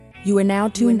You are now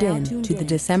tuned in to the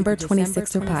December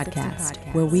 26er podcast,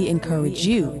 where we encourage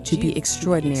you to be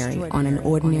extraordinary on an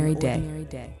ordinary day.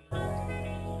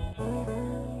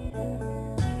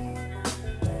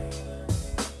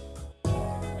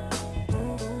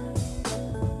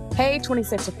 Hey,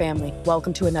 26er family.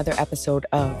 Welcome to another episode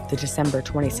of the December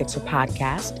 26er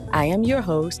podcast. I am your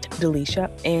host, Delisha,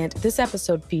 and this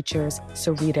episode features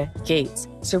Sarita Gates.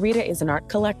 Sarita is an art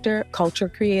collector, culture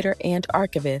creator, and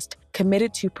archivist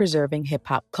committed to preserving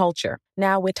hip-hop culture.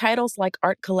 Now, with titles like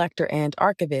art collector and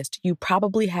archivist, you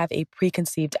probably have a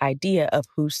preconceived idea of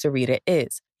who Sarita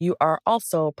is. You are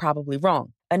also probably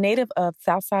wrong. A native of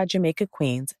Southside Jamaica,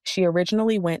 Queens, she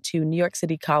originally went to New York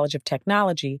City College of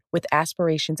Technology with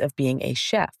aspirations of being a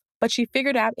chef. But she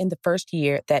figured out in the first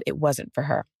year that it wasn't for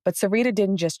her. But Sarita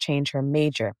didn't just change her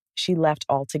major. She left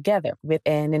altogether with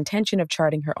an intention of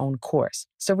charting her own course.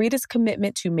 Sarita's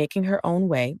commitment to making her own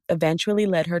way eventually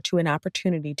led her to an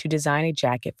opportunity to design a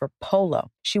jacket for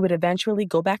Polo. She would eventually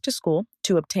go back to school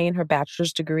to obtain her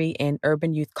bachelor's degree in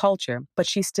urban youth culture, but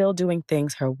she's still doing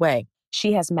things her way.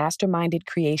 She has masterminded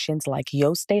creations like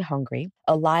Yo Stay Hungry,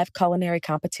 a live culinary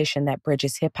competition that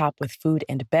bridges hip-hop with food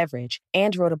and beverage,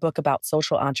 and wrote a book about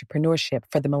social entrepreneurship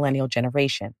for the millennial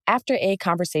generation. After a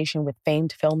conversation with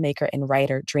famed filmmaker and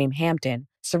writer Dream Hampton,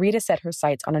 Sarita set her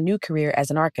sights on a new career as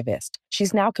an archivist.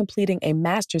 She's now completing a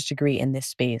master's degree in this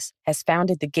space, has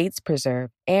founded the Gates Preserve,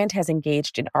 and has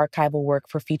engaged in archival work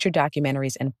for feature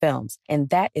documentaries and films. And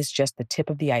that is just the tip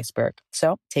of the iceberg.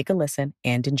 So take a listen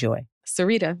and enjoy.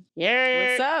 Sarita. Yeah.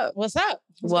 What's up? What's up?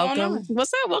 Welcome.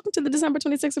 What's up? Welcome to the December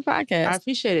 26er podcast. I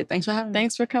appreciate it. Thanks for having me.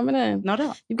 Thanks for coming in. No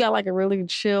doubt. You've got like a really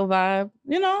chill vibe,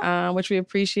 which we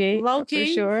appreciate. Low key.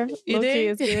 For sure. You Low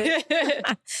key did? is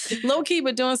good. Low key,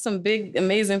 but doing some big,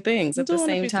 amazing things at the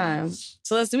same time.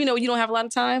 So we know you don't have a lot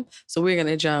of time, so we're going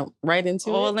to jump right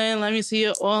into all in. Let me see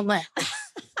it all in.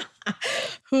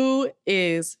 Who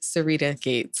is Sarita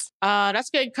Gates? That's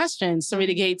a good question.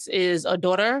 Sarita Gates is a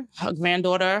daughter, a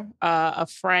granddaughter, a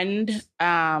friend,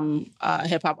 a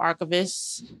hip-hop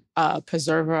archivist,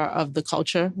 preserver of the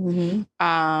culture. Mm-hmm.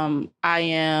 I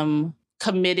am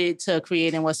committed to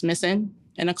creating what's missing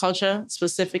in the culture.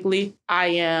 Specifically, I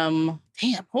am...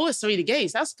 Damn, who is Sarita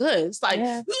Gates? That's good. It's like...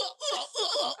 Yeah.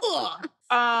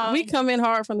 We come in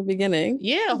hard from the beginning.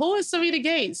 Yeah, who is Sarita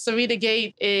Gates? Sarita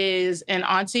Gates is an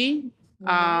auntie.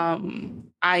 Mm-hmm.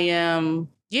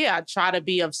 I try to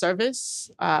be of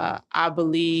service. I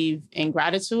believe in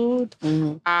gratitude.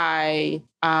 Mm-hmm.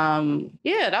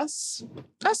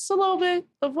 That's a little bit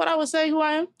of what I would say who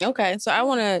I am. Okay, so I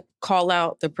want to call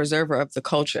out the preserver of the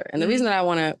culture. And the reason that I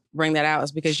want to bring that out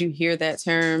is because you hear that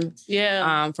term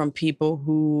from people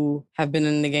who have been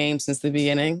in the game since the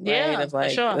beginning. Yeah, right? Of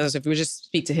like, sure. If we just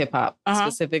speak to hip hop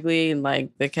specifically, and like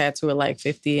the cats who are like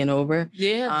 50 and over.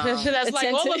 Yeah, that's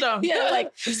like all of them. Yeah,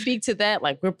 like speak to that.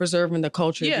 Like we're preserving the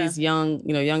culture. Yeah. These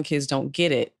young kids don't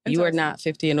get it. You are not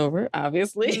 50 and over,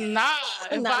 obviously. Nah,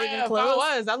 if I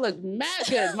was, I look mad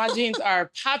good. My jeans are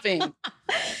popping.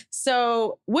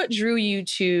 So what drew you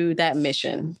to that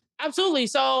mission? Absolutely.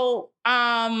 So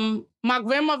my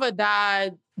grandmother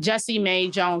died. Jessie Mae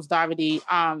Jones Doherty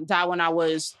died when I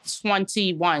was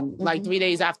 21, like 3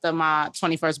 days after my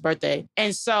 21st birthday.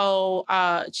 And so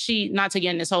she, not to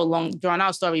get in this whole long drawn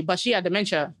out story, but she had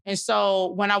dementia. And so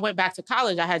when I went back to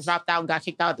college, I had dropped out and got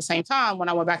kicked out at the same time. When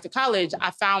I went back to college, I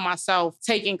found myself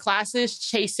taking classes,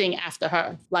 chasing after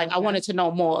her. Like I wanted to know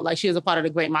more. Like she was a part of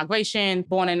the Great Migration,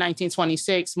 born in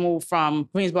 1926, moved from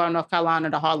Greensboro, North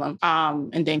Carolina to Harlem,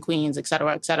 and then Queens, et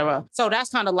cetera, et cetera. So that's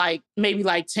kind of like maybe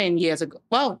like 10 years ago.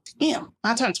 Well, damn,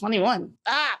 I turned 21.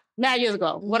 Mad years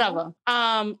ago, whatever.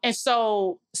 And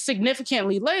so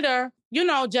significantly later,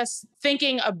 just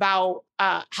thinking about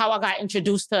how I got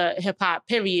introduced to hip hop,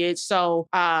 period. So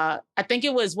I think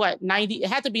it was 90, it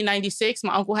had to be 96.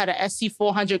 My uncle had an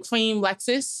SC400 cream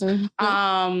Lexus.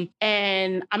 Mm-hmm.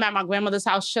 And I'm at my grandmother's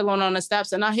house chilling on the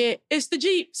steps and I hear, it's the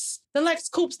Jeeps. The Lex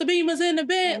Coupes, the Beamers in the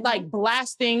bed, like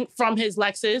blasting from his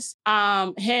Lexus.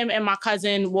 Him and my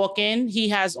cousin walk in. He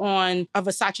has on a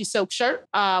Versace silk shirt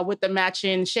with the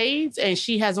matching shades, and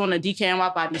she has on a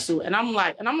DKNY bodysuit. And I'm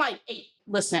like, hey,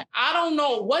 listen, I don't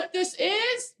know what this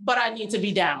is, but I need to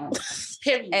be down.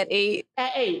 Period. At 8?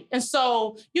 At 8. And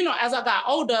so, as I got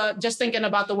older, just thinking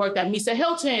about the work that Misa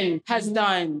Hilton has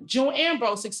done, June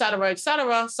Ambrose, et cetera, et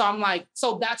cetera. So I'm like,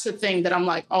 so that's the thing that I'm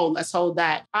like, oh, let's hold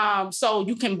that. So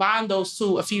you combine those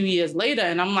two a few years later,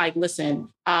 and I'm like, listen,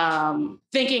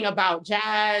 thinking about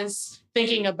jazz,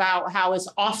 thinking about how it's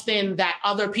often that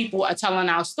other people are telling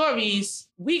our stories,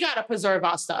 we got to preserve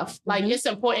our stuff. Like, it's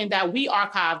important that we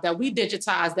archive, that we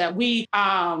digitize, that we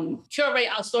curate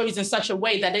our stories in such a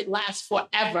way that it lasts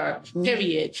forever,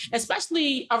 period.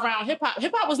 Especially around hip hop.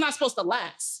 Hip hop was not supposed to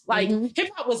last. Like, hip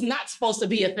hop was not supposed to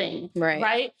be a thing.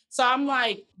 Right? So I'm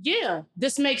like, yeah,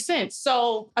 this makes sense.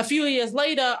 So a few years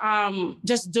later,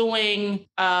 just doing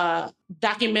a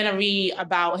documentary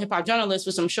about hip hop journalists,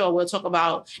 which I'm sure we'll talk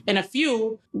about in a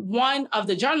few. One of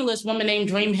the journalists, woman named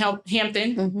Dream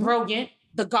Hampton, brilliant,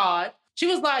 the God, she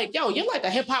was like, yo, you're like a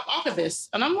hip hop archivist.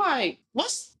 And I'm like,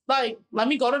 what's like, let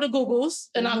me go to the Googles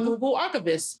and I Google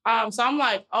archivist. So I'm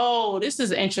like, oh, this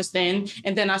is interesting.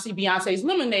 And then I see Beyonce's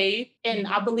Lemonade. And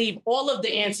I believe all of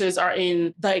the answers are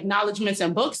in the acknowledgments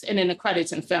and books and in the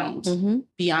credits and films.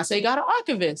 Beyonce got an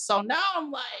archivist. So now I'm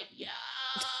like, yeah.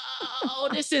 Oh,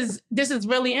 this is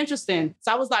really interesting.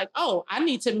 So I was like, oh, I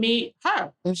need to meet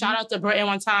her. Shout out to Britain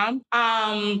one time.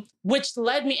 Which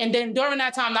led me, and then during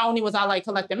that time, not only was I like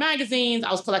collecting magazines,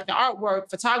 I was collecting artwork,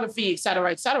 photography, et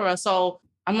cetera, et cetera. So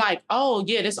I'm like, oh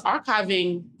yeah, this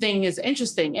archiving thing is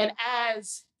interesting. And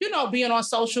as you know, being on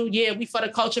social, yeah, we for the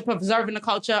culture, preserving the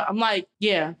culture. I'm like,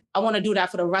 yeah, I want to do that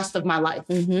for the rest of my life.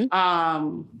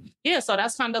 Yeah, so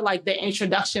that's kind of like the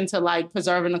introduction to like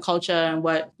preserving the culture and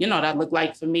what, you know, that looked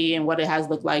like for me and what it has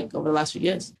looked like over the last few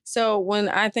years. So when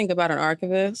I think about an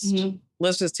archivist,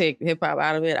 let's just take hip hop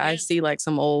out of it. I see like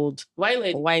some old white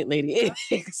lady.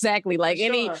 Exactly. Like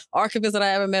any archivist that I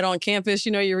ever met on campus,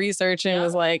 you know, you're researching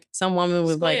was like some woman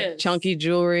with like chunky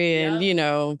jewelry and, you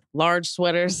know, large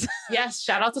sweaters. Yes.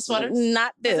 Shout out to sweaters.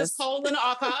 Not this. It's cold in the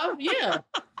archive. Yeah.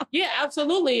 Yeah,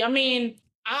 absolutely. I mean,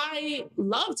 I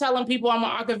love telling people I'm an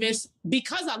archivist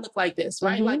because I look like this,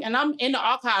 right? Like, and I'm in the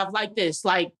archive like this,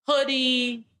 like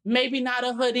hoodie, maybe not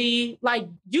a hoodie. Like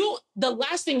the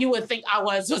last thing you would think I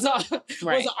was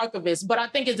an archivist. But I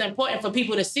think it's important for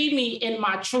people to see me in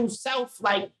my true self,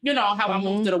 like, you know, how I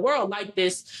move through the world like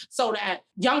this, so that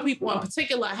young people in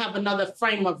particular have another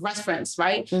frame of reference,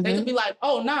 right? They could be like,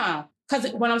 oh, nah.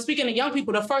 Because when I'm speaking to young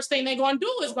people, the first thing they're going to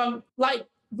do is going to like,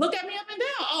 look at me up and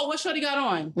down. Oh, what shorty got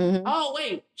on? Oh,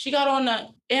 wait, she got on the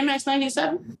Air Max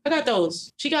 97. I got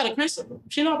those. She got a crystal.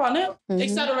 She know about them, et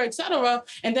cetera, et cetera.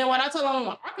 And then when I tell them I'm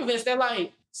an archivist, they're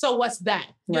like, so what's that?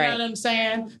 You know what I'm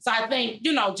saying? So I think,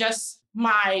 you know, just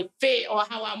my fit or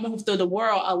how I move through the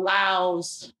world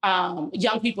allows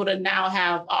young people to now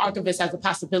have an archivist as a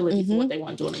possibility for what they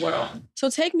want to do in the world. So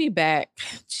take me back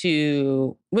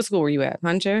to, what school were you at?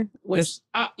 Hunter?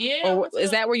 Yeah. Or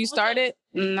is that where you started?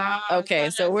 Nah. Okay,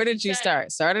 so where did you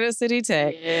start? Started at City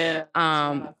Tech. Yeah.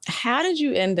 How did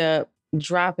you end up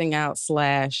dropping out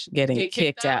 / getting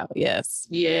kicked out? Yes.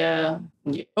 Yeah.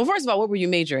 Well, first of all, what were you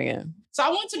majoring in? So I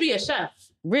wanted to be a chef.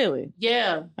 Really?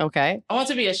 Yeah. Okay. I wanted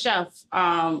to be a chef.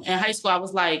 In high school, I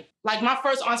was like my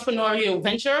first entrepreneurial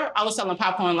venture, I was selling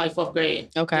popcorn in like 4th grade.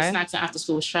 Okay. The snacks and after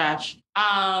school was trash.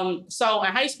 So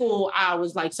in high school, I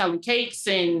was like selling cakes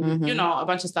and, you know, a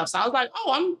bunch of stuff. So I was like,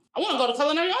 oh, I want to go to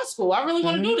culinary art school. I really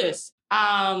want to do this.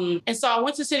 And so I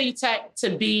went to City Tech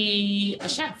to be a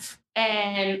chef.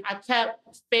 And I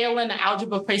kept failing the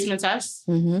algebra placement test.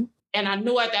 And I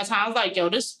knew at that time, I was like, yo,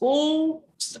 this school,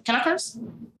 can I curse?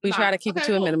 We try to keep it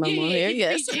to a minimum on here,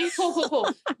 yes. Cool.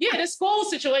 Yeah, this school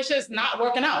situation is not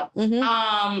working out.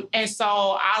 And so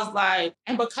I was like,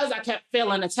 and because I kept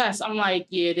failing the test, I'm like,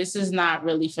 yeah, this is not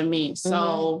really for me.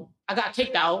 So I got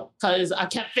kicked out because I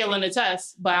kept failing the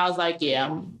test. But I was like, yeah,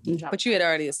 I'm But you had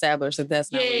already established that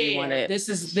that's not what you wanted. This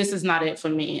is not it for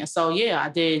me. And so, yeah, I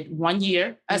did 1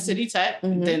 year at City Tech.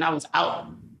 Then I was out.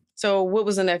 So what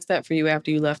was the next step for you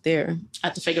after you left there? I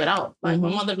had to figure it out. Like my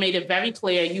mother made it very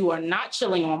clear, you are not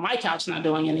chilling on my couch, not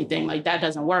doing anything. Like that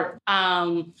doesn't work.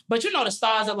 But you know, the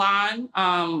stars aligned.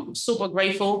 Super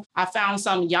grateful. I found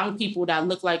some young people that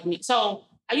look like me. So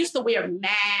I used to wear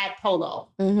mad polo.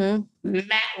 Mad,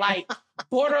 like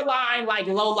borderline, like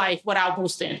low life without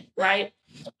boosting, right?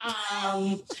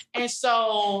 And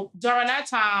so during that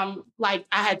time, like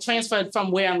I had transferred from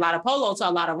wearing a lot of polo to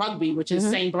a lot of rugby, which is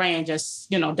same brand,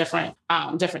 just, you know, different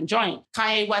joint.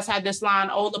 Kanye West had this line,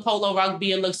 oh, the polo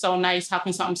rugby, it looks so nice. How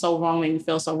can something so wrong make me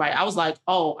feel so right? I was like,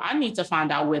 oh, I need to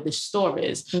find out where the store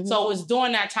is. So it was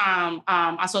during that time,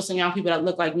 I saw some young people that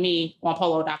look like me on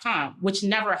polo.com, which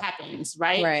never happens,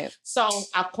 right? So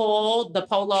I called the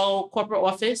polo corporate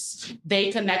office.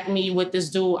 They connect me with this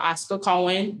dude, Oscar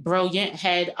Cohen, brilliant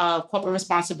head of corporate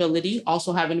responsibility,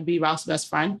 also having to be Ralph's best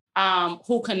friend,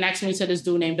 who connects me to this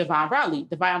dude named Devon Bradley.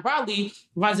 Devon Bradley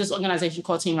runs this organization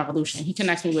called Team Revolution. He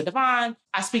connects me with Devon.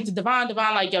 I speak to Devon.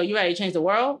 Devon like, yo, you ready to change the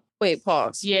world? Wait,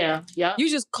 pause. Yeah. You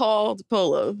just called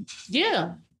Polo.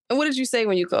 Yeah. And what did you say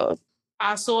when you called?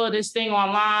 I saw this thing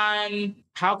online.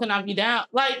 How can I be down?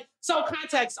 Like, so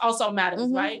context also matters,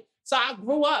 right? So I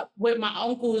grew up with my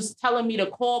uncles telling me to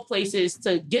call places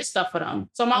to get stuff for them.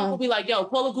 So my uncle be like, yo,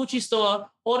 call a Gucci store,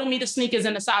 order me the sneakers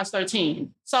in the size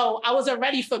 13. So I was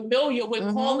already familiar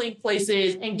with calling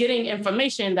places and getting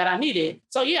information that I needed.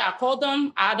 So yeah, I called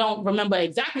them. I don't remember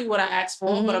exactly what I asked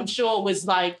for, but I'm sure it was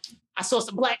like, I saw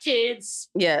some Black kids.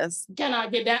 Yes. Can I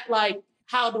get that? Like,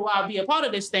 how do I be a part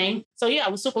of this thing? So yeah, I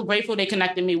was super grateful. They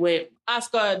connected me with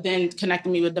Oscar, then connected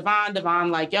me with Devon.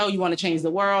 Devon like, yo, you want to change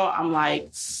the world? I'm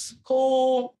like,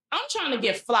 cool. I'm trying to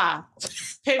get fly,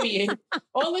 period.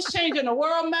 All this change in the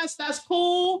world mess, that's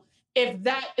cool. If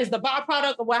that is the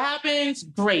byproduct of what happens,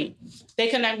 great. They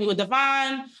connect me with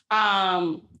Devon.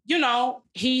 You know,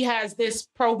 he has this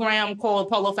program called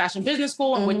Polo Fashion Business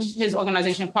School, in which his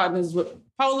organization partners with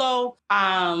Polo.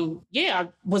 Yeah, I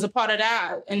was a part of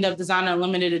that. I ended up designing a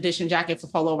limited edition jacket for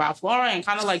Polo Ralph Lauren, and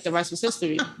kind of like the rest was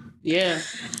history. Yeah.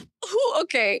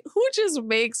 Who just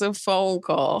makes a phone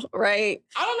call, right?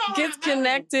 I don't know. Gets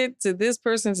connected to this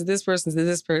person, to this person, to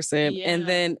this person, and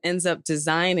then ends up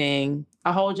designing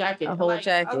a whole jacket. A whole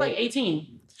jacket. I was like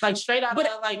 18, like straight out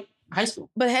of like high school.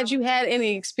 But had you had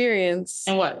any experience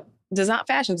in what?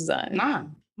 Fashion design? Nah.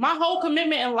 My whole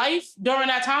commitment in life during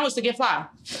that time was to get fly.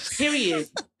 Period.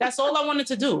 That's all I wanted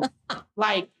to do.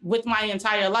 Like, with my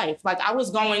entire life. Like, I was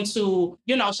going to,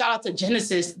 you know, shout out to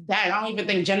Genesis. Dad, I don't even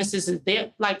think Genesis is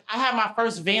there. Like, I had my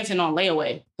first Vanson on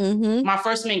layaway. My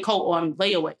first mink coat on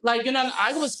layaway. Like, you know,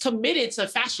 I was committed to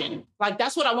fashion. Like,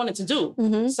 that's what I wanted to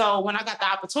do. So when I got the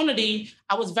opportunity,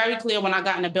 I was very clear when I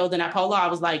got in the building at Polo. I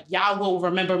was like, y'all will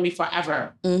remember me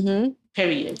forever.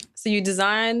 Period. So you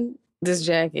designed this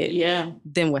jacket. Yeah.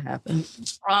 Then what happened?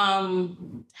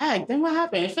 Then what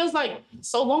happened? It feels like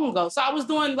so long ago. So I was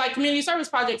doing like community service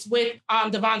projects with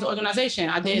Devon's organization.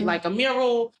 I did like a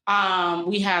mural.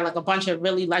 We had like a bunch of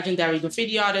really legendary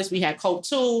graffiti artists. We had Cope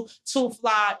 2, Two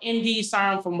Fly, Indy,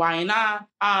 Serum from YNI.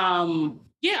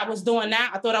 Yeah, I was doing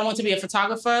that. I thought I wanted to be a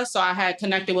photographer. So I had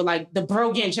connected with like the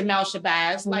brilliant Jamel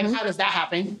Shabazz. Like, how does that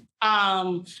happen?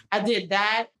 I did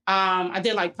that. I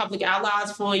did like Public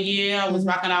Allies for a year. I was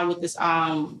rocking out with this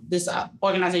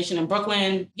organization in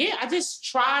Brooklyn. Yeah, I just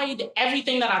tried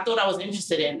everything that I thought I was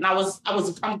interested in. And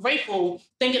I'm grateful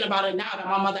thinking about it now that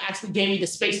my mother actually gave me the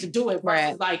space to do it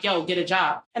versus like, yo, get a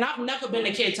job. And I've never been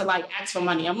a kid to like ask for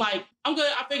money. I'm like, I'm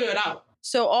good. I'll figure it out.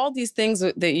 So all these things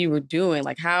that you were doing,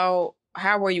 like how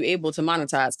were you able to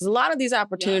monetize? Because a lot of these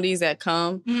opportunities that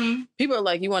come, people are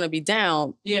like, you want to be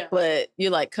down, but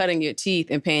you're like cutting your teeth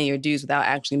and paying your dues without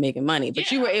actually making money.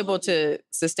 But you were able to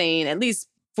sustain, at least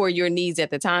for your needs at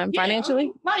the time,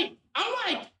 financially? I'm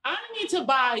like, I need to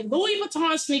buy Louis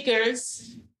Vuitton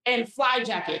sneakers and fly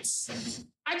jackets.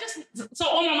 So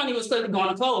all my money was clearly going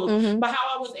to clothes, but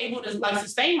how I was able to like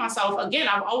sustain myself, again,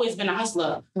 I've always been a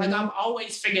hustler. Like I've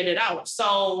always figured it out.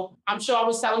 So I'm sure I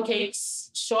was selling cakes,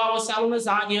 sure I was selling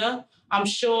lasagna. I'm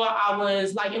sure I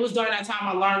was like, it was during that time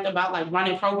I learned about like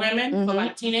running programming for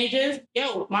like teenagers.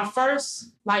 Yo, the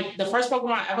first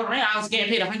program I ever ran, I was getting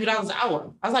paid $100 an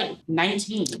hour. I was like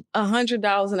 19.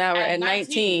 $100 an hour at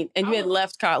 19 and you had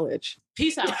left college.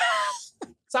 Peace out.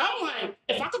 So I'm like,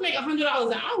 if I could make $100 an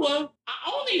hour,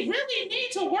 I only really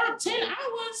need to work 10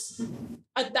 hours.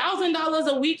 $1,000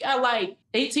 a week at like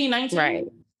 18, 19. Right.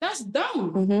 That's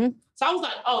dumb. So I was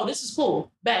like, oh, this is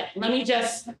cool. Bet, let me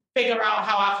just figure out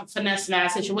how I can finesse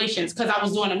mad situations. Because I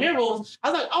was doing the murals.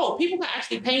 I was like, oh, people can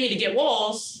actually pay me to get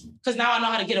walls because now I know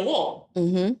how to get a wall.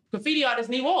 Graffiti artists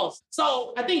need walls.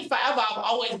 So I think forever I've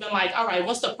always been like, all right,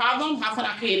 what's the problem? How can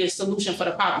I create a solution for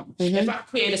the problem? If I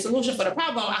create a solution for the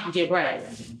problem, I can get bread.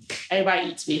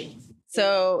 Everybody eats me.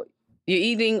 So you're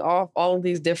eating off all of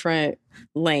these different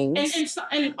lanes.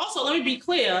 And also, let me be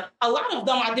clear, a lot of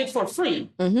them I did for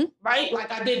free, right?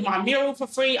 Like I did my mural for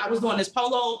free. I was doing this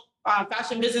Polo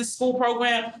Fashion Business School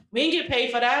program. We didn't get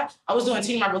paid for that. I was doing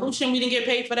Team Revolution. We didn't get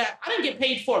paid for that. I didn't get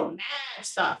paid for mad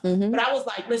stuff. But I was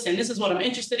like, listen, this is what I'm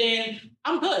interested in.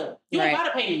 I'm good. You don't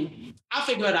gotta pay me. I'll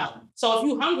figure it out. So if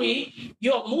you're hungry,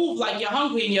 you'll move like you're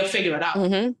hungry and you'll figure it out,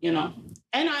 you know?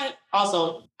 And I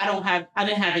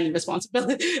didn't have any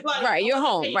responsibility. Like, you're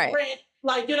home, right. Rent,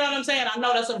 like, you know what I'm saying? I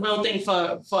know that's a real thing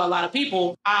for a lot of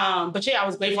people. But yeah, I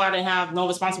was grateful I didn't have no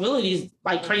responsibilities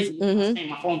like crazy. I was paying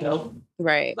my phone bill.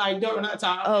 Right. Like during that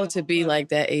time. Oh, to be like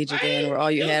that age again where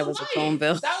all you had was a phone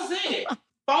bill. That was it.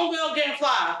 Phone bill, getting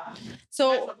fly.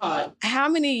 So how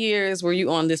many years were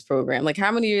you on this program? Like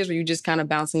how many years were you just kind of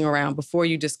bouncing around before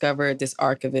you discovered this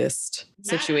archivist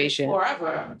situation?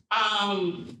 Forever.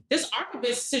 This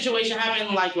archivist situation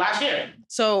happened like last year.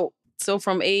 So So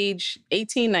from age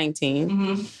 18,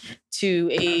 19 to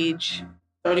age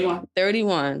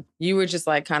 31, you were just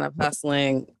like kind of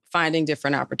hustling, finding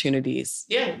different opportunities.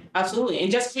 Yeah, absolutely.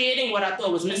 And just creating what I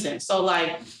thought was missing. So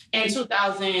like in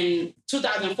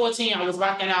 2014, I was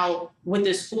rocking out with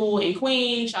this school in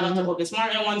Queens. Shout out to August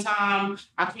Martin one time.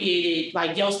 I created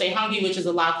like Yo Stay Hungry, which is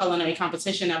a live culinary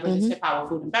competition that bridges hip hop with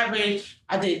food and beverage.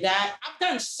 I did that. I've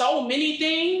done so many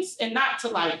things, and not to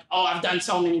like, oh, I've done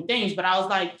so many things, but I was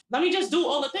like, let me just do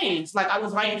all the things. Like I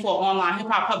was writing for an online hip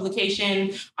hop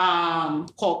publication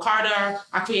called Carter.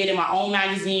 I created my own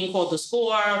magazine called The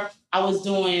Score. I was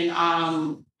doing,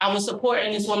 I was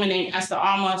supporting this woman named Esther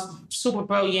Armour, super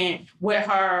brilliant, with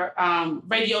her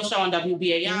radio show on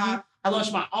WBAI. I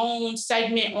launched my own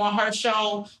segment on her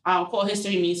show called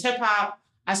History Means Hip Hop.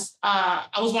 I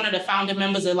was one of the founding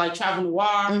members of like Travel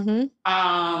Noir.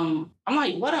 I'm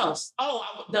like, what else? Oh,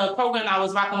 the program I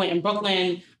was rocking with in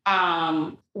Brooklyn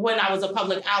when I was a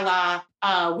public ally,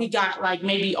 we got like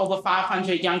maybe over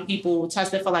 500 young people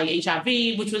tested for like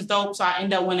HIV, which was dope. So I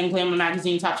ended up winning Glamour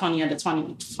Magazine Top 20 under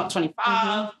 25.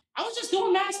 I was just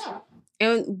doing mad stuff.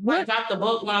 And what? I dropped the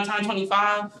book when I turned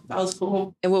 25. That was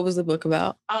cool. And what was the book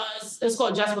about? It's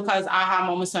called Just Because Aha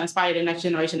Moments to Inspire the Next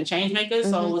Generation of Change Makers.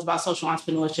 So it was about social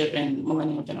entrepreneurship and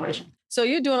millennial generation. So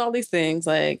you're doing all these things.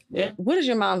 Like, what is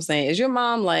your mom saying? Is your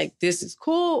mom like, this is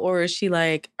cool? Or is she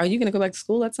like, are you going to go back to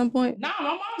school at some point? Nah,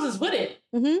 my mom's is with it.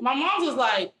 My mom's is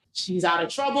like, she's out of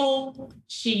trouble.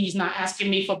 She's not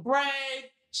asking me for bread.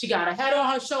 She got a head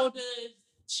on her shoulders.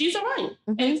 She's all right.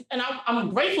 And I'm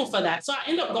grateful for that. So I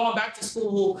ended up going back to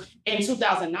school in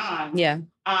 2009. Yeah.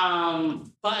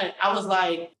 But I was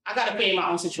like, I got to create my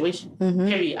own situation,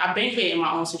 period. I've been creating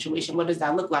my own situation. What does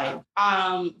that look like?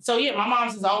 So yeah, my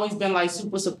mom's has always been like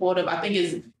super supportive. I think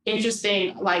it's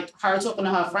interesting, like her talking to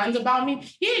her friends about me.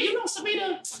 Yeah, you know,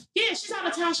 Sarita, yeah, she's out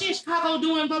of town. She in Chicago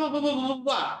doing blah, blah, blah, blah, blah,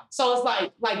 blah. So it's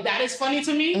like that is funny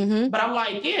to me. But I'm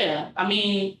like, yeah, I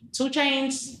mean, 2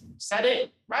 Chainz said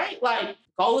it, right? Like,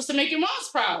 goal is to make your moms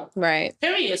proud. Right.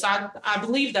 Period. So I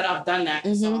believe that I've done that.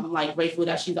 So I'm like grateful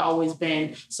that she's always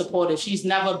been supportive. She's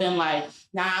never been like,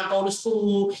 nah, go to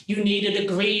school, you need a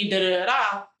degree, da da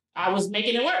da. I was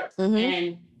making it work.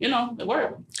 And you know, it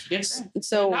worked. Yes.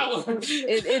 So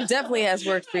it definitely has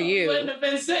worked for you. Wouldn't have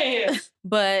been saying.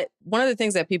 But one of the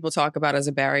things that people talk about as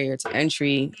a barrier to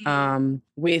entry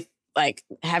with like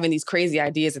having these crazy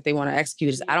ideas that they want to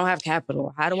execute is, I don't have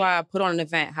capital. How do I put on an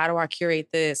event? How do I curate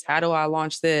this? How do I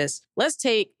launch this? Let's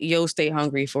take Yo Stay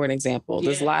Hungry for an example,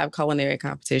 this live culinary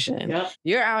competition.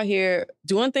 You're out here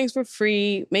doing things for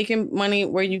free, making money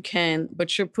where you can,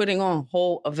 but you're putting on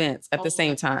whole events at the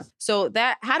same time. So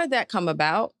how did that come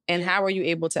about? And how are you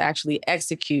able to actually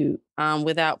execute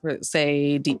without,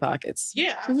 say, deep pockets?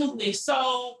 Yeah, absolutely.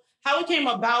 So how it came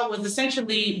about was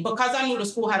essentially because I knew the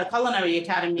school had a culinary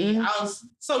academy.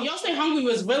 So Yo Stay Hungry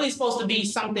was really supposed to be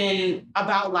something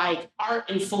about like art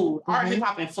and food, art, hip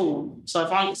hop and food. So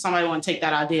if somebody want to take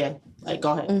that idea, like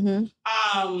go ahead.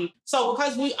 So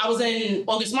because I was in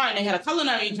August Martin, they had a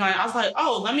culinary joint. I was like,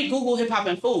 oh, let me Google hip hop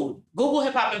and food. Google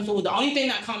hip hop and food. The only thing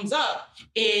that comes up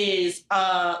is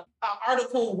an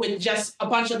article with just a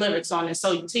bunch of lyrics on it.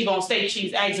 So T-bone steak,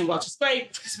 cheese, eggs, and Welch's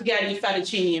grape, spaghetti,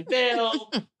 fettuccine, and veal,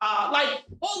 like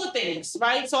all the things,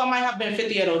 right? So I might have been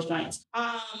 50 of those joints.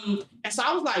 And so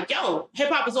I was like, yo, hip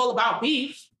hop is all about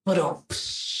beef, but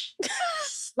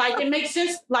like it makes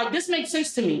sense. Like this makes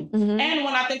sense to me. And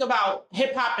when I think about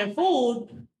hip hop and food,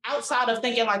 outside of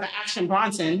thinking like an Action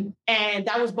Bronson, and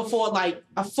that was before like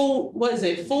a food, what is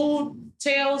it? Food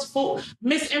Tales, food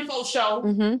Misinfo show.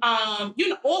 You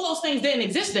know, all those things didn't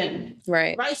exist then.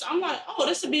 Right. So I'm like, oh,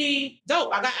 this would be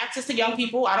dope. I got access to young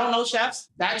people. I don't know chefs.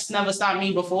 That's never stopped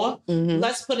me before.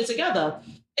 Let's put it together.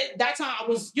 At that time I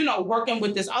was, you know, working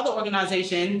with this other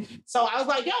organization. So I was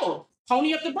like, yo,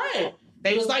 pony up the bread.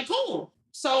 They was like, cool.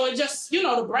 So it just, you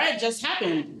know, the bread just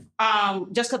happened.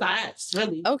 Just because I asked,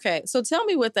 really. Okay. So tell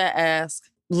me what that ask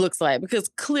looks like. Because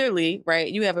clearly, right,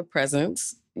 you have a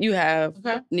presence. You have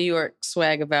New York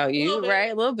swag about you,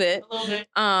 right? A little bit.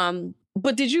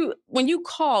 But when you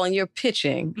call and you're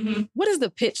pitching, what does the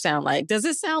pitch sound like? Does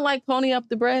it sound like pony up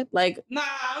the bread? Like, nah,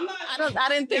 I'm not. I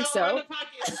didn't think so.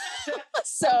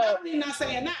 So I'm definitely not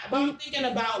saying that, but I'm thinking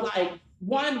about like,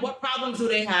 one, what problems do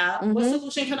they have? What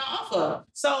solution can I offer?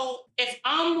 So if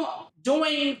I'm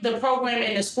doing the program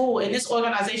in the school and this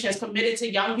organization is committed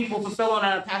to young people fulfilling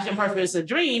a passion, purpose, a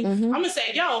dream, I'm going to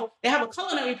say, yo, they have a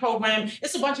culinary program.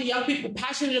 It's a bunch of young people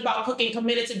passionate about cooking,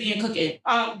 committed to being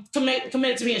committed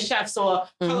to being chefs or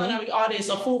culinary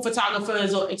artists or food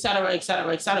photographers or et cetera, et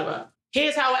cetera, et cetera.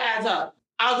 Here's how it adds up.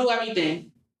 I'll do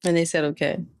everything. And they said,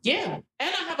 okay. Yeah.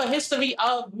 And I have a history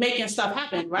of making stuff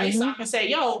happen, right? So I can say,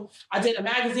 yo, I did a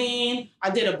magazine,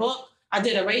 I did a book, I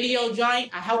did a radio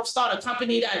joint. I helped start a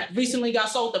company that recently got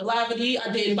sold to Blavity. I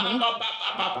did blah, blah, blah,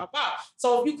 blah, blah, blah, blah.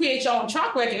 So if you create your own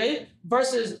track record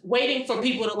versus waiting for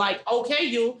people to like, okay,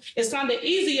 you, it's kind of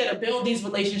easier to build these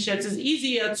relationships. It's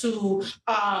easier to,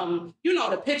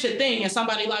 to pitch a thing and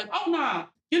somebody like, oh, nah.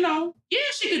 Yeah,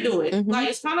 she could do it. Like,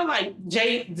 it's kind of like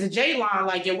the J line,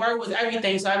 like, your word was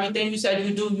everything. So everything you said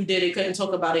you do, you did it. Couldn't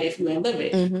talk about it if you ain't live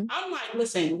it. I'm like,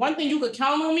 listen, one thing you could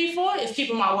count on me for is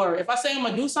keeping my word. If I say I'm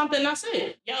going to do something, that's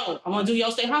it. Yo, I'm going to do Yo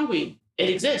Stay Hungry. It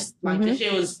exists. Like, this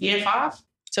year was year 5.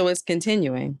 So it's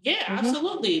continuing. Yeah,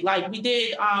 absolutely. Like, we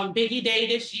did Biggie Day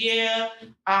this year.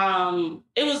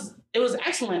 It was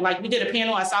excellent. Like, we did a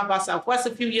panel at South by Southwest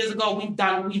a few years ago. We've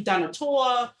done a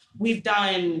tour. I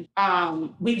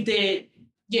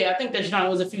think that John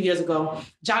was a few years ago.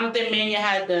 Jonathan Mania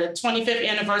had the 25th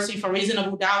anniversary for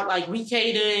Reasonable Doubt. Like, we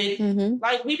catered.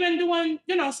 Like, we've been doing,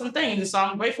 some things. So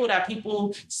I'm grateful that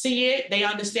people see it, they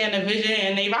understand the vision,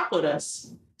 and they rock with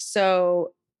us.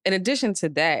 So in addition to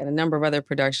that and a number of other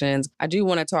productions, I do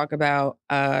want to talk about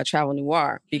Travel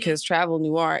Noir because Travel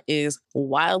Noir is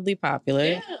wildly popular.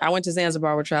 Yeah. I went to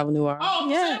Zanzibar with Travel Noir. Oh,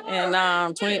 yeah.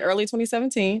 In early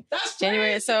 2017. That's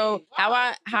January. Crazy. So how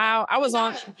I was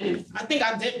on. I think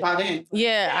I did by then.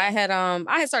 Yeah, I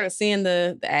had started seeing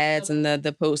the ads and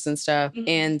the posts and stuff,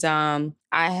 and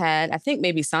I think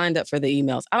maybe signed up for the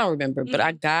emails. I don't remember, but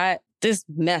I got this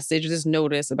message, this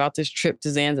notice about this trip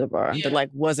to Zanzibar that like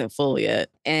wasn't full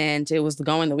yet. And it was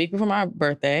going the week before my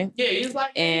birthday. Yeah, he was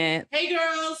like, hey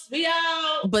girls, we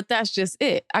out. But that's just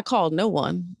it. I called no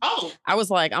one. Oh. I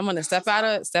was like, I'm gonna step out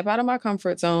of my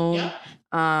comfort zone. Yeah.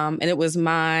 And it was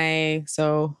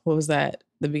what was that?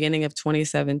 The beginning of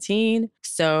 2017.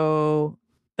 So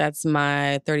that's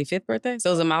my 35th birthday. So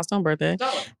it was a milestone birthday.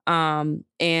 Oh.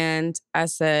 And I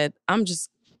said, I'm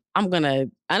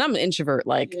an introvert,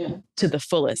 to the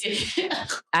fullest.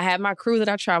 I had my crew that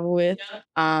I travel with.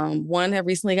 One had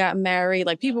recently got married.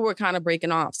 Like, people were kind of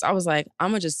breaking off. So I was like,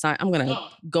 I'm going to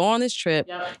go on this trip,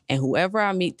 and whoever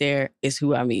I meet there is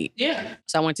who I meet. Yeah.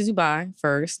 So I went to Dubai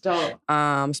first.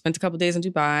 Spent a couple days in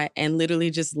Dubai and literally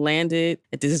just landed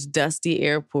at this dusty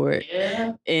airport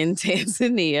in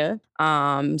Tanzania.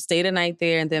 Stayed a night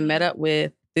there and then met up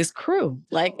with this crew,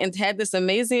 and had this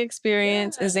amazing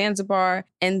experience in Zanzibar,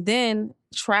 and then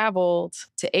traveled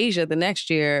to Asia the next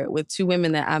year with 2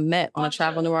 women that I met on a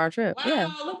Travel Noir trip.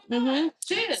 Wow, look at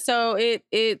that. So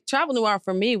it Travel Noir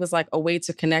for me was like a way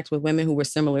to connect with women who were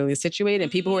similarly situated and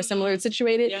people who were similarly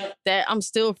situated that I'm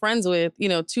still friends with,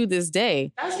 to this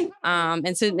day.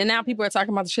 And now people are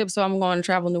talking about the trip, so I'm going to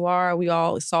Travel Noir. We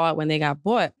all saw it when they got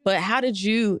bought. But how did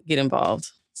you get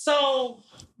involved? So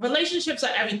relationships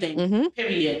are everything,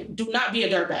 period. Do not be a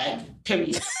dirtbag,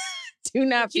 period. Do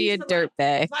not be a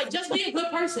dirtbag. Just be a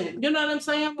good person. You know what I'm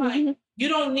saying? You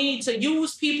don't need to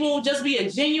use people. Just be a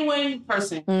genuine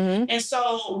person. And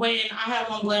so when I had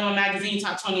on Glamour Magazine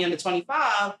Top 20 Under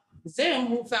 25, Zim,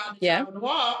 who founded Travel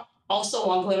Noir, also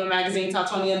on Glamour Magazine Top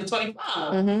 20 Under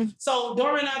 25. So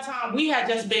during that time, we had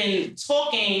just been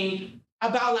talking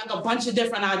about a bunch of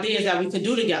different ideas that we could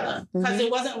do together. Because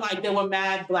it wasn't like there were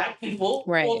mad Black people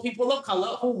or people of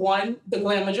color who won the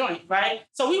Glamour joint, right?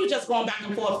 So we were just going back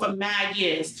and forth for mad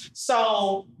years.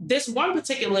 So this one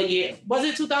particular year, was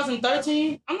it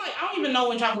 2013? I'm like, I don't even know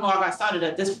when Travel Noir got started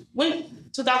at this. Maybe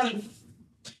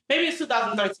it's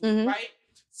 2013, right?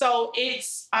 So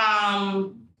it's,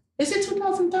 is it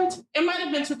 2013? It might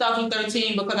have been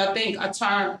 2013 because I think I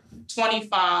turned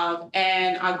 25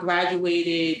 and I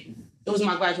graduated. It was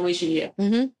my graduation year.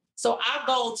 So I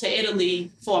go to Italy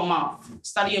for a month,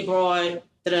 study abroad,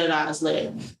 is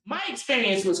lit. My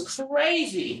experience was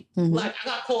crazy. I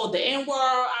got called the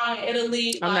N-word out in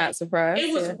Italy. I'm not surprised.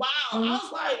 It was wild. I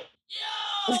was like,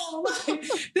 yo,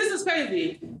 this is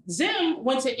crazy. Zim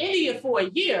went to India for a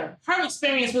year. Her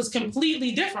experience was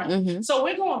completely different. So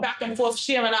we're going back and forth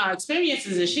sharing our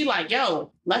experiences. And she like,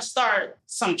 yo, let's start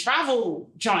some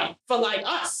travel joint for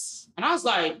us. And I was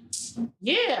like,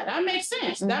 yeah, that makes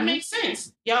sense. That makes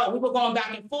sense. Yo, we were going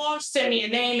back and forth, sent me a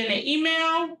name in an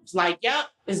email. It's like, yep,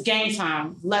 it's game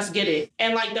time. Let's get it.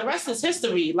 And the rest is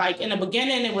history. In the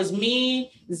beginning, it was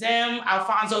me, Zim,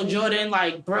 Alfonso Jordan,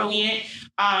 brilliant.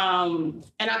 And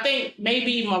I think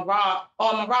maybe Marat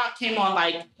came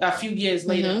on a few years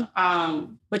later.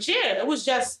 But yeah, it was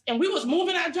just, and we was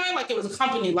moving that joint like it was a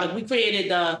company. We created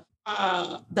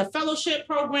the fellowship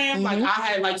program. I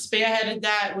had spearheaded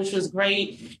that, which was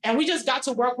great. And we just got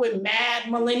to work with mad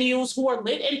millennials who are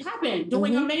lit and popping,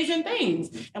 doing amazing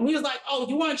things. And we was like, oh,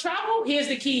 you want to travel? Here's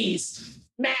the keys.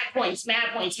 mad points.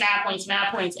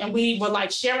 And we were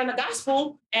like sharing the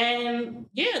gospel. And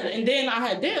and then I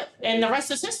had dip. And the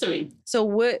rest is history. So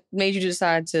what made you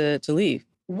decide to leave?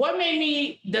 What made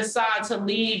me decide to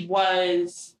leave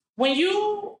was when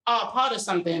you are a part of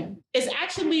something, it's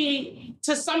actually,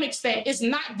 to some extent, it's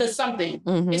not the something.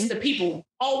 It's the people,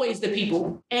 always the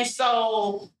people. And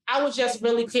so I was just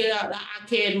really clear that I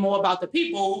cared more about the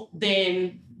people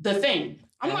than the thing.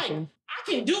 I'm like, I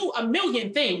can do a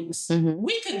million things.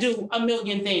 We could do a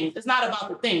million things. It's not about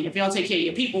the thing. If you don't take care of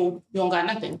your people, you don't got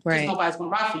nothing. Because nobody's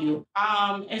going to ride for you.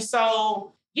 And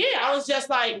so... I was just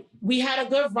like, we had a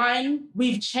good run.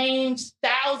 We've changed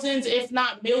thousands, if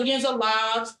not millions of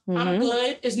lives. I'm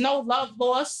good. There's no love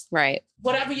lost. Right.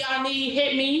 Whatever y'all need,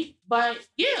 hit me. But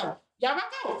y'all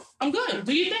rock out. I'm good.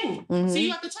 Do your thing. See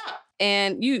you at the top.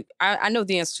 And I know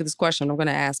the answer to this question. I'm going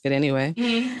to ask it anyway.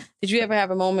 Did you ever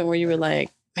have a moment where you were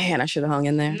like, man, I should have hung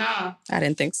in there? Nah. I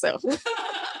didn't think so.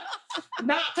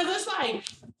 Nah, because it's like,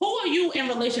 who are you in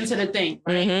relation to the thing,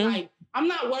 right? Like, I'm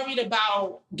not worried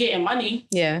about getting money.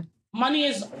 Yeah. Money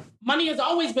has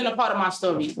always been a part of my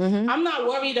story. I'm not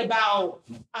worried about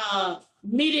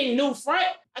meeting new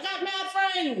friends. I got mad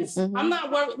friends. I'm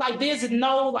not worried. Like, there's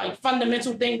no like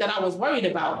fundamental thing that I was worried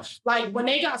about. Like, when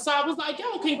they got saw, I was like,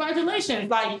 yo, congratulations.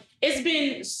 Like, it's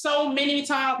been so many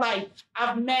times, like,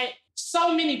 I've met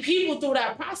so many people through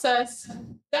that process.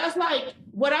 That's like,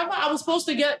 whatever I was supposed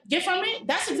to get from it,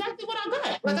 that's exactly what I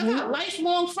got. Like, I got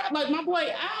lifelong friends. Like, my boy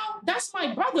Al, that's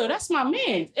my brother. That's my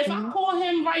man. If I call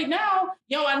him right now,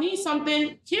 yo, I need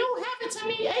something, he'll have it to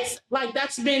me. Like,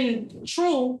 that's been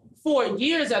true for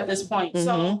years at this point.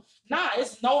 So,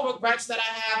 it's no regrets that I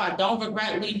have. I don't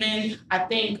regret leaving. I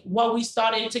think what we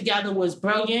started together was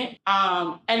brilliant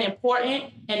and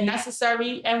important and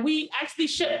necessary. And we actually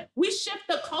shift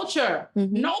the culture.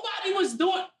 Nobody was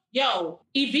doing... Yo,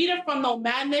 Evita from No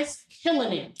Madness,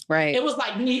 killing it. Right. It was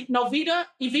like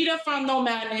Evita from No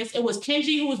Madness. It was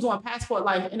Kenji who was doing Passport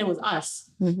Life, and it was us.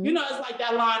 You know, it's like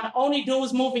that line, only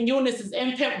dudes moving units is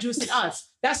M Pimp juicing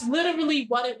us. That's literally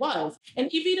what it was. And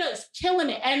Evita is killing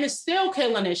it, and is still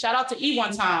killing it. Shout out to E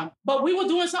one time. But we were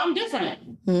doing something different.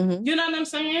 You know what I'm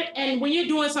saying? And when you're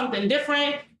doing something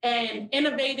different and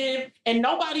innovative, and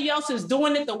nobody else is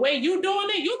doing it the way you doing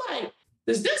it, you like...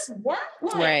 Does this work?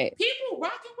 Like, people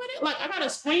rocking with it? Like, I got a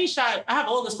screenshot. I have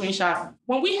all the screenshots.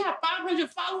 When we had 500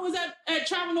 followers at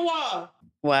Travel Noir.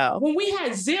 Wow. When we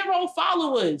had 0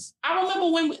 followers. I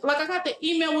remember when, I got the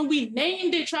email when we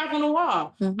named it Travel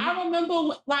Noir. I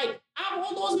remember, I have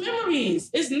all those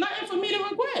memories. It's nothing for me to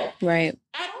regret. Right.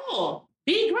 At all.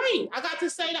 Be great. I got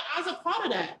to say that I was a part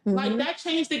of that. Like, that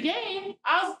changed the game.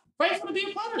 I was grateful to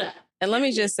be a part of that. And let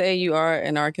me just say you are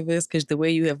an archivist because the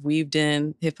way you have weaved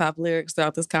in hip-hop lyrics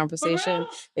throughout this conversation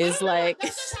is like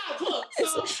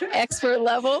expert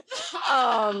level.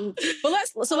 But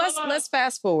let's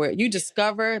fast forward. You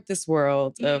discover this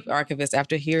world of archivists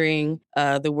after hearing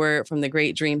the word from the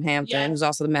great Dream Hampton, who's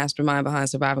also the mastermind behind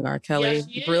Surviving R. Kelly.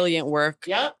 Brilliant work.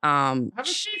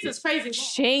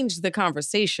 Changed the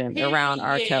conversation around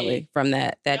R. Kelly from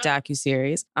that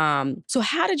docuseries. So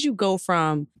how did you go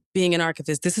from being an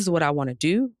archivist, this is what I want to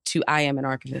do, to I am an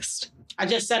archivist? I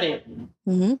just said it.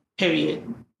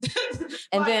 Period.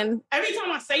 And then every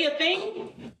time I say a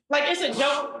thing, like, it's a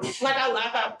joke. Like, I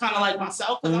laugh at kind of like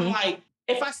myself because I'm like,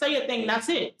 if I say a thing, that's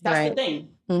it. That's the thing.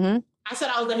 I said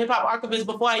I was a hip hop archivist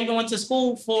before I even went to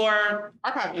school for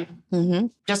archiving.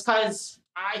 Just because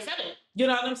I said it. You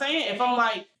know what I'm saying? If I'm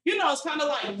like, you know, it's kind of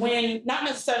like when, not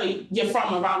necessarily you're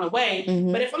from around the way,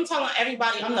 but if I'm telling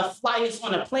everybody I'm the flyest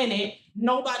on the planet,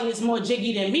 nobody is more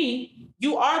jiggy than me,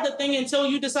 you are the thing until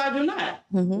you decide you're not.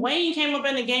 Wayne came up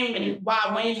in the game, and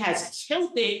while Wayne has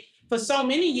killed it for so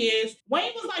many years,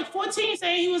 Wayne was like 14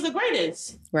 saying he was the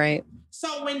greatest. Right.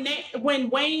 So when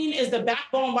Wayne is the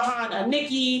backbone behind a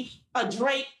Nicki, a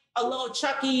Drake, a Lil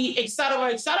Chucky, et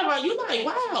cetera, you like,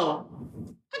 wow,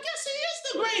 I guess he is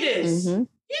the greatest.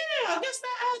 Yeah, I guess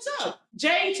that adds up.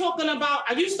 Jay talking about,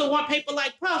 I used to want paper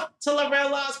like Puff till I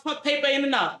realized Puff paper ain't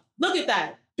enough. Look at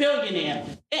that. Billionaire.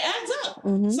 It adds up.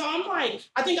 So I'm like,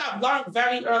 I think I've learned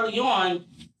very early on,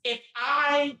 if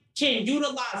I can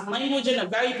utilize language in a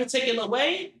very particular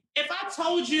way, if I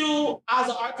told you I was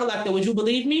an art collector, would you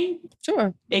believe me?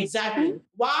 Sure. Exactly.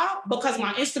 Why? Because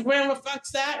my Instagram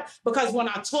reflects that. Because when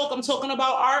I talk, I'm talking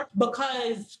about art.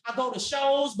 Because I go to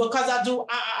shows. Because I do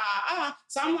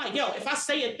So I'm like, yo, if I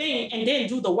say a thing and then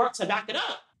do the work to back it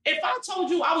up, if I told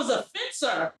you I was a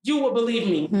fencer, you would believe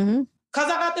me.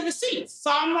 Because I got the receipts.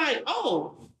 So I'm like,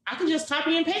 oh, I can just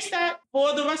copy and paste that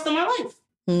for the rest of my life.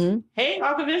 Hey,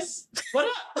 archivist, what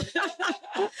up?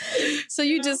 So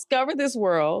you discover this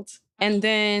world And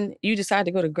then you decide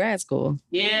to go to grad school.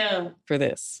 Yeah. For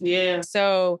this. Yeah.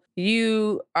 So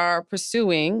you are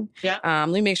pursuing, let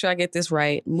me make sure I get this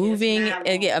right,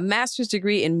 a master's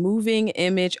degree in moving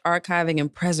image archiving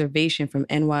and preservation from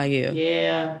NYU.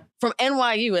 Yeah. From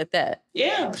NYU at that.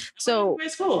 Yeah. So great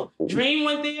school. Dream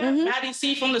went there. Maddie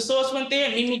C from The Source went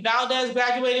there. Mimi Valdez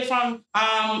graduated from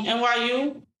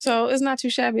NYU. So it's not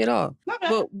too shabby at all. Not bad.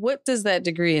 But what does that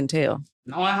degree entail?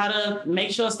 Knowing how to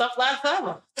make sure stuff lasts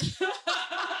forever.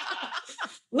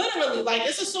 Literally, like,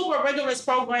 it's a super rigorous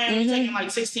program. You're taking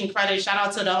like 16 credits. Shout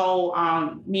out to the whole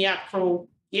MIAC crew.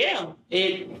 Yeah,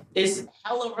 it is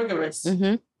hella rigorous.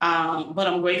 But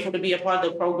I'm grateful to be a part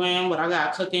of the program. What I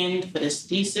got cooking for this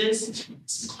thesis,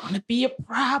 it's gonna be a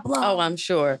problem. Oh, I'm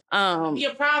sure. Be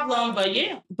a problem, but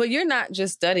yeah. But you're not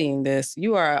just studying this.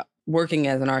 You are working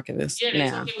as an archivist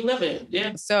now. Yeah, live it.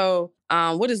 Yeah. So,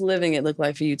 what does living it look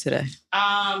like for you today?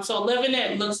 So living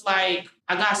it looks like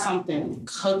I got something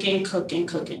cooking.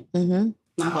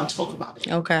 Not gonna talk about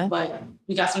it. Okay. But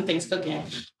we got some things cooking.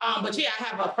 But yeah, I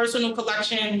have a personal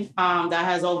collection that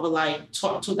has over like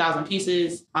 2,000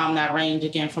 pieces that range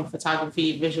again from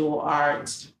photography, visual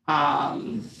arts, a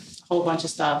whole bunch of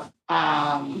stuff.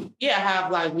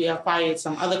 We acquired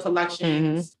some other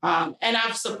collections. And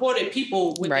I've supported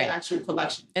people with their actual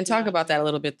collection. And talk about that a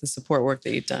little bit, the support work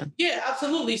that you've done. Yeah,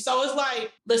 absolutely. So it's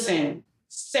like, listen,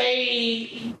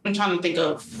 say, I'm trying to think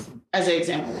of as an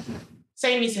example.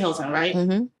 Say Misa Hilton, right?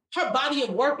 Her body of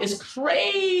work is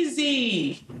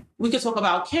crazy. We could talk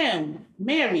about Kim,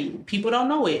 Mary, people don't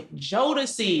know it,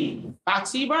 Jodeci,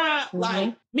 Foxy Brown.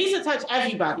 Like, Misa touched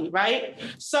everybody, right?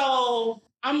 So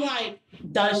I'm like,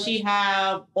 does she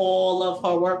have all of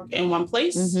her work in one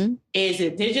place? Is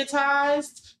it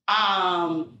digitized?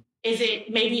 Is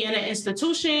it maybe in an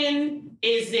institution?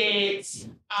 Is it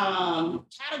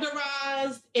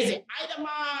categorized? Is it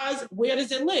itemized? Where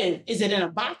does it live? Is it in a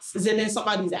box? Is it in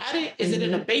somebody's attic? Is it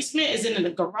in a basement? Is it in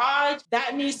a garage?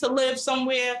 That needs to live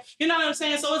somewhere. You know what I'm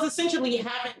saying? So it's essentially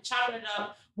chopping it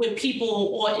up with people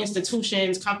or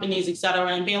institutions, companies, et cetera,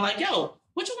 and being like, yo,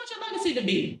 what you want your legacy to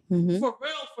be? For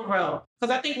real.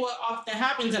 Because I think what often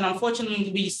happens, and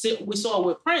unfortunately we saw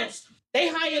with Prince, they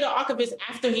hired an archivist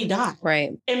after he died.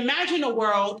 Right. Imagine a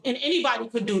world, and anybody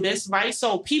could do this, right?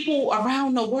 So people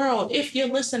around the world, if you're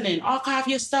listening, archive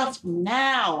your stuff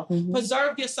now.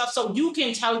 Preserve your stuff so you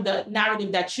can tell the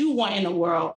narrative that you want in the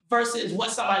world versus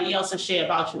what somebody else has shared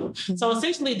about you. So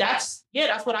essentially that's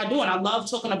what I do. And I love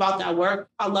talking about that work.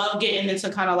 I love getting into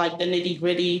kind of like the nitty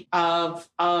gritty of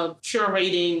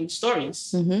curating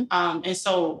stories. And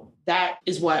so that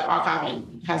is what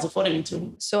archiving has afforded me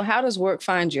to. So how does work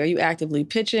find you? Are you actively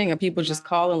pitching? Are people just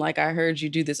calling like, I heard you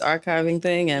do this archiving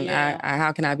thing and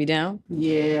how can I be down?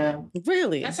 Yeah.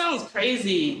 Really? That sounds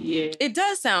crazy. Yeah. It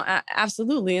does sound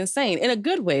absolutely insane. In a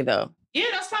good way, though. Yeah,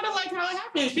 that's kind of like how it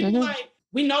happens. People like,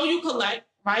 we know you collect,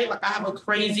 right? Like I have a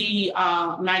crazy,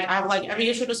 I have like every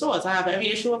issue of The Source. I have every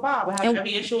issue of Bob. I have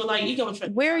every issue of like Ego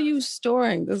Trip. Where are you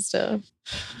storing this stuff?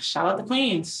 Shout out to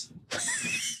Queens.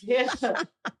 Yeah.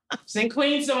 It's in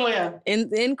Queens somewhere.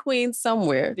 In Queens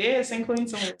somewhere. Yeah, it's in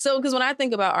Queens somewhere. So, because when I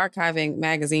think about archiving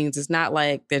magazines, it's not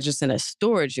like they're just in a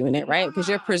storage unit, right? Because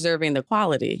you're preserving the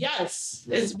quality. Yes.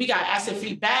 We got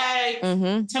acid-free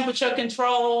bags, temperature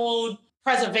controlled,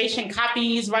 preservation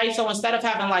copies, right? So instead of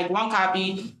having like one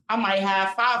copy, I might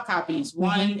have 5 copies.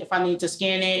 One, if I need to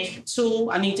scan it.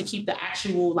 2, I need to keep the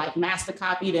actual like master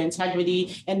copy, the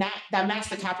integrity. And that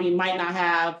master copy might not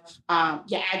have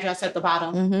your address at the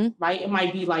bottom, right? It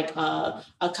might be like a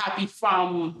copy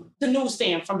from the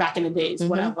newsstand from back in the days,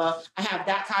 whatever. I have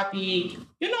that copy.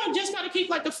 Just got to keep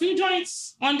like a few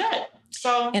joints on deck.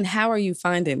 So. And how are you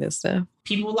finding this stuff?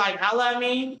 People like holla at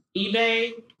me,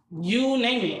 eBay, you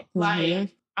name it. Like,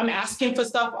 I'm asking for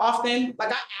stuff often.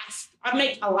 Like, I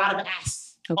make a lot of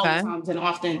asks all the times and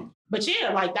often. But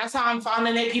yeah, like, that's how I'm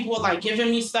finding it. People are, like,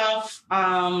 giving me stuff.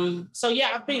 So yeah,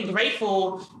 I've been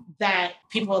grateful that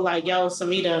people are like, yo,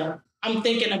 Sarita, I'm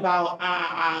thinking about,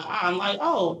 I'm like,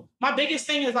 oh, my biggest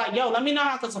thing is like, yo, let me know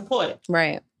how to support.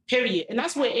 Right. Period. And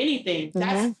that's with anything.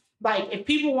 That's like, if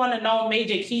people want to know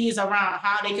major keys around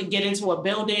how they could get into a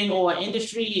building or an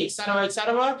industry, et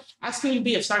cetera, ask me to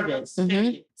be of service.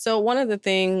 So one of the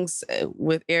things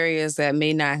with areas that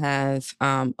may not have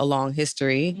a long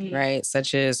history, right,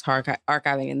 such as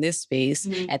archiving in this space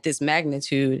at this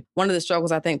magnitude, one of the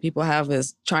struggles I think people have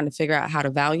is trying to figure out how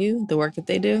to value the work that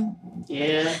they do.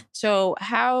 Yeah. So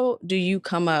how do you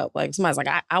come up, like somebody's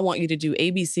like, I want you to do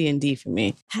A, B, C, and D for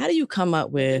me. How do you come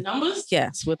up with... The numbers?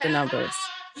 Yes, with the numbers.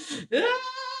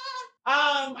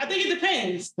 I think it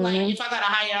depends. Like if I gotta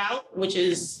hire out, which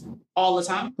is all the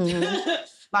time,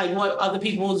 like what other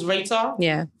people's rates are.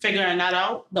 Yeah. Figuring that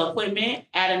out, the equipment,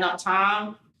 adding up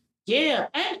time. Yeah.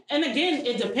 And again,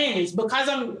 it depends because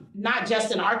I'm not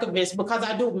just an archivist, because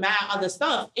I do mad other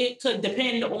stuff. It could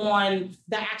depend on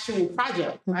the actual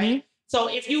project, right? So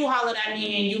if you hollered at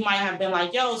me and you might have been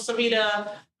like, yo, Sarita,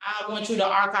 I want you to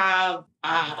archive,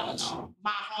 I don't know,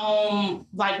 my home,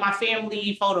 like my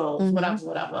family photos,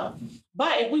 whatever.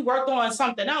 But if we worked on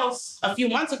something else a few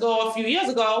months ago, a few years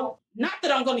ago, not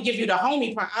that I'm going to give you the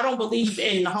homie part. I don't believe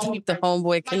in the homie the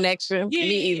homeboy connection. Me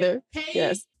either.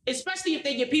 Yes. Especially if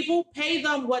they get people, pay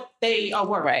them what they are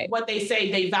worth, what they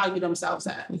say they value themselves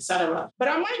at, etc. But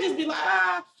I might just be like,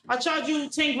 I charge you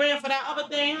 10 grand for that other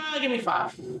thing. Give me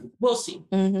 5. We'll see.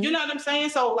 You know what I'm saying?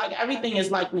 So like everything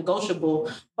is like negotiable,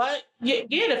 but yeah,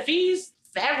 the fees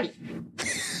vary.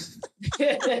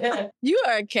 You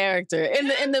are a character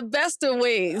in the best of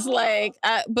ways.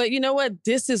 But you know what?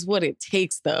 This is what it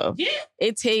takes, though. Yeah.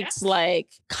 It takes like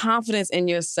confidence in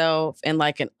yourself and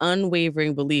like an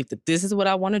unwavering belief that this is what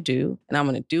I want to do, and I'm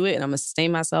going to do it, and I'm going to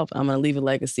sustain myself. And I'm going to leave a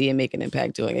legacy and make an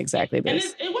impact doing exactly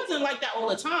this. And it wasn't like that all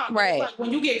the time. Right. It's like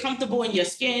when you get comfortable in your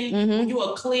skin, when you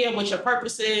are clear what your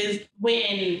purpose is,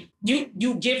 when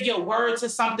you give your word to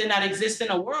something that exists in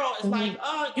the world, it's like,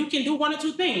 you can do one or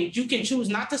two things. You can choose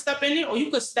not to step in it, or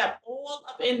you could step all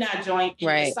up in that joint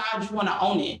and decide you want to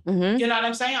own it. You know what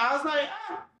I'm saying? I was like,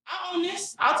 I own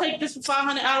this. I'll take this for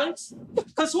 $500.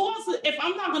 Because who else, if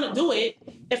I'm not going to do it,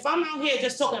 if I'm out here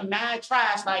just talking mad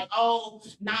trash, like, I'm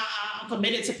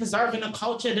committed to preserving the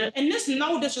culture. And this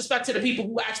no disrespect to the people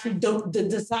who actually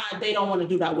decide they don't want to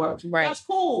do that work. Right. That's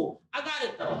cool. I got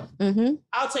it though.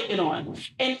 I'll take it on.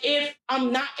 And if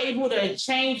I'm not able to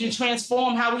change and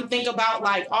transform how we think about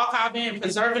like archiving and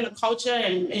preserving the culture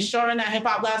and ensuring that hip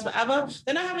hop lasts forever,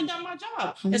 then I haven't done my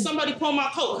job. And somebody pulled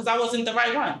my coat because I wasn't the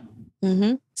right one.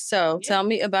 So tell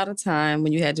me about a time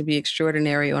when you had to be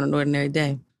extraordinary on an ordinary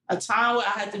day. A time where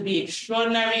I had to be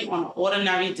extraordinary on an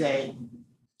ordinary day.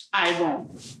 I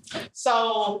won't.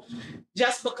 So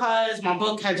just because my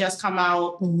book had just come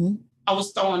out, I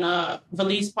was throwing a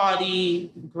release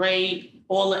party, great,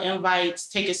 all the invites,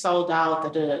 tickets sold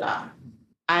out,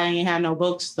 I ain't had no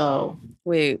books though.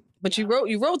 Wait. But you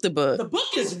wrote the book. The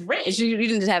book is written. You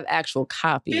didn't have actual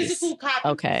copies. Physical copies.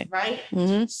 Okay. Right?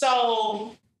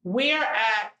 So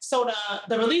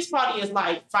the release party is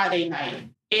like Friday night.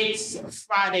 It's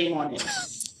Friday morning.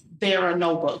 There are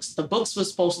no books. The books were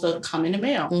supposed to come in the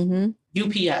mail.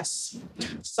 UPS.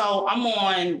 So I'm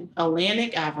on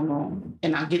Atlantic Avenue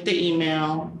and I get the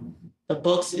email. The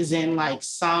books is in like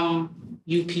some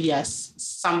UPS,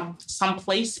 some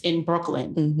place in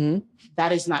Brooklyn.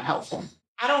 That is not helpful.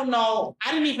 I don't know.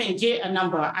 I didn't even get a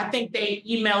number. I think they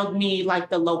emailed me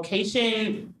like the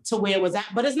location to where it was at,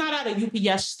 but it's not at a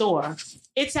UPS store.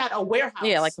 It's at a warehouse.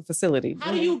 Yeah, like a facility.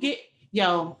 How do you get,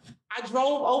 I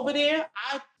drove over there.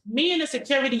 Me and the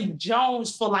security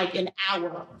Jones for like an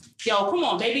hour. Come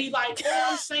on, baby. Like,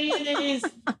 all I'm saying is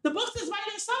the books is right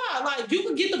inside. Like, you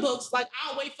can get the books. Like,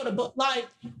 I'll wait for the book. Like,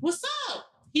 what's up?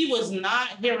 He was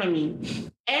not hearing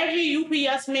me. Every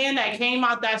UPS man that came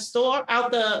out that store,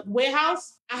 out the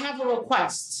warehouse, I have a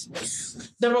request.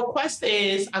 The request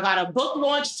is, I got a book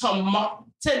launch tonight.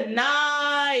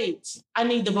 I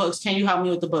need the books. Can you help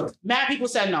me with the books? Mad people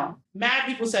said no.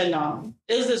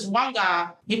 It was this one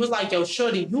guy. He was like, yo,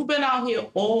 shorty, you've been out here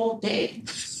all day.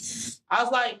 I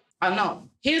was like, I know.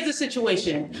 Here's the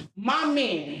situation. My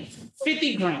man,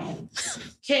 50 grand.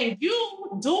 Can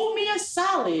you do me a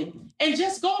solid and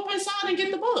just go up inside and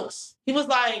get the books? He was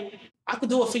like, I could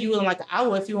do it for you in like an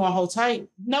hour if you want to hold tight.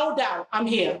 No doubt, I'm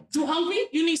here. You hungry?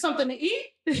 You need something to eat?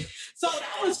 So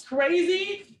that was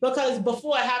crazy because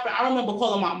before it happened, I remember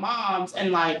calling my moms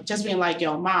and like just being like,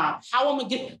 yo, mom, how am I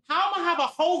gonna have a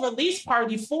whole release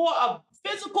party for a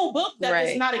physical book that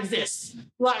does not exist?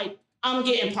 Like, I'm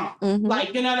getting pumped.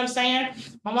 Like, you know what I'm saying?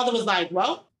 My mother was like,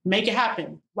 well, make it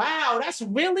happen. Wow, that's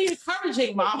really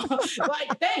encouraging, Mom.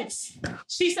 Like, thanks.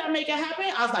 She said, make it happen.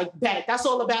 I was like, bet. That's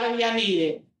all the battery I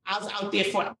needed. I was out there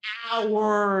for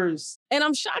hours. And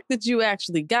I'm shocked that you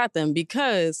actually got them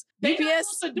because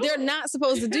UPS, they're not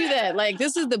supposed to do that. Like,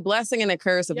 this is the blessing and the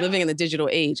curse of living in the digital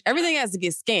age. Everything has to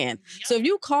get scanned. So if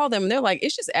you call them and they're like,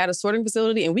 it's just at a sorting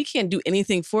facility and we can't do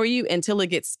anything for you until it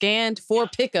gets scanned for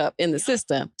pickup in the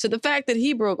system. So the fact that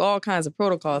he broke all kinds of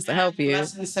protocols to help you.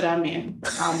 Blessings to that man.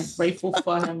 I'm grateful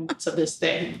for him to this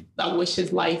day. I wish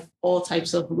his life all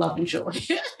types of love and joy.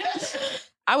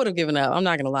 I would have given up. I'm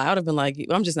not going to lie. I would have been like,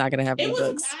 I'm just not going to have any books.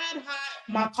 It was mad hot.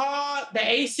 My car, the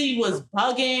AC was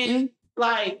bugging.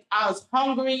 Like, I was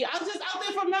hungry. I was just out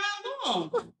there for mad long.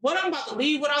 What, I'm about to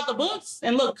leave without the books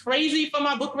and look crazy for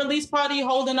my book release party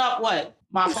holding up what?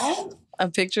 My phone? A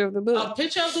picture of the book? A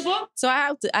picture of the book. So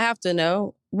I have to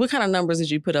know, what kind of numbers did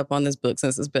you put up on this book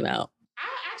since it's been out? I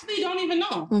actually don't even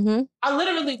know. Mm-hmm. I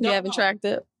literally don't know. You haven't tracked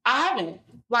it? I haven't.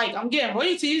 Like, I'm getting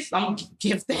royalties. I'm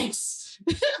give thanks.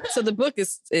 So the book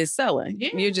is selling. Yeah.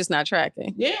 You're just not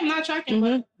tracking. Yeah, I'm not tracking,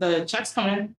 but the checks come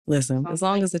in. Listen, as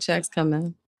long as the checks come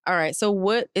in. All right. So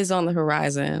what is on the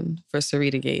horizon for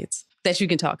Sarita Gates that you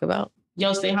can talk about?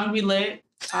 Yo, Stay Hungry Lit.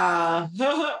 I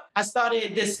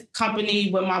started this company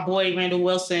with my boy Randall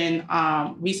Wilson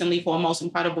recently for Most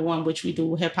Incredible One, which we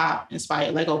do hip hop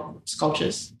inspired Lego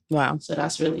sculptures. Wow. So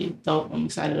that's really dope. I'm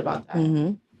excited about that.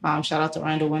 Mm-hmm. Shout out to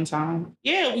Randall one time.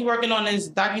 Yeah, we working on this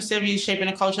docuseries Shaping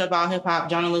the Culture about hip hop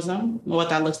journalism, what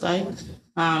that looks like.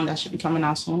 That should be coming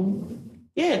out soon.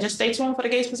 Yeah, just stay tuned for The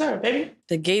Gates Preserve, baby.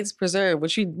 The Gates Preserve,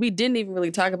 which we didn't even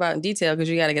really talk about in detail because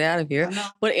you got to get out of here.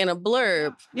 But in a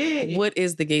blurb, what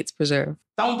is The Gates Preserve?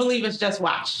 Don't believe it's just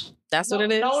watch. That's what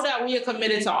it is? Know that we are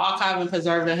committed to archive and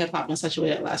preserve the hip-hop in such a way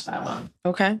that lasts forever.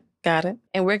 Okay, got it.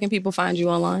 And where can people find you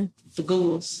online? The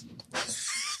Googles.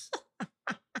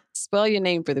 Spell your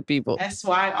name for the people.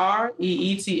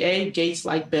 SYREETA, Gates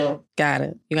like Bill. Got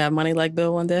it. You got money like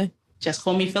Bill one day? Just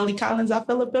call me Philly Collins. I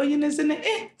feel $1 billion is in the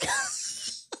end.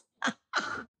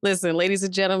 Listen, ladies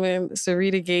and gentlemen,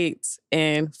 Sarita Gates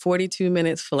in 42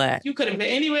 minutes flat. You could have been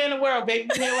anywhere in the world, baby.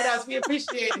 You know what else? We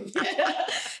appreciate it.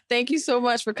 Thank you so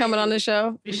much for coming on the show.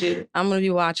 Appreciate it. I'm going to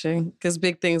be watching because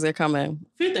big things are coming.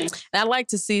 Few things. And I'd like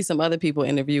to see some other people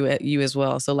interview at you as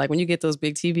well. So like when you get those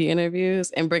big TV interviews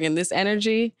and bringing this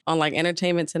energy on like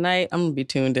Entertainment Tonight, I'm going to be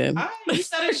tuned in. All right, you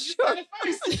said it, sure.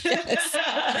 You said it first.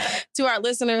 Yes. To our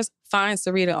listeners, find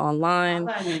Sarita online.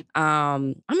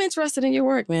 I'm interested in your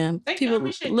work, man. Thank you. I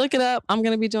appreciate it. Look it up. I'm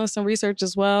going to be doing some research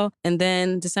as well. And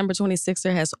then December 26th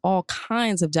has all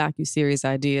kinds of docuseries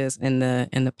ideas in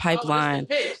the pipeline.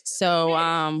 So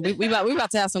we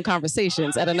about to have some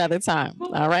conversations at another time.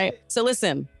 All right. So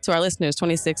listen, to our listeners,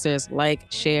 26ers,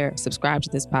 like, share, subscribe to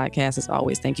this podcast. As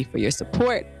always, thank you for your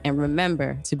support. And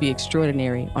remember to be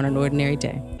extraordinary on an ordinary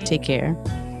day. Take care.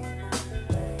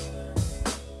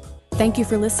 Thank you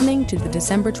for listening to the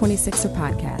December 26er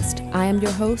podcast. I am your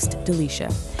host,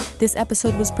 Delisha. This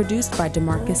episode was produced by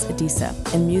DeMarcus Adisa,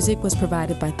 and music was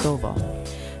provided by Thovo.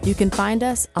 You can find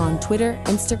us on Twitter,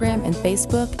 Instagram, and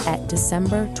Facebook at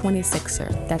December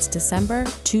 26er. That's December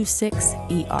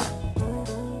 26ER.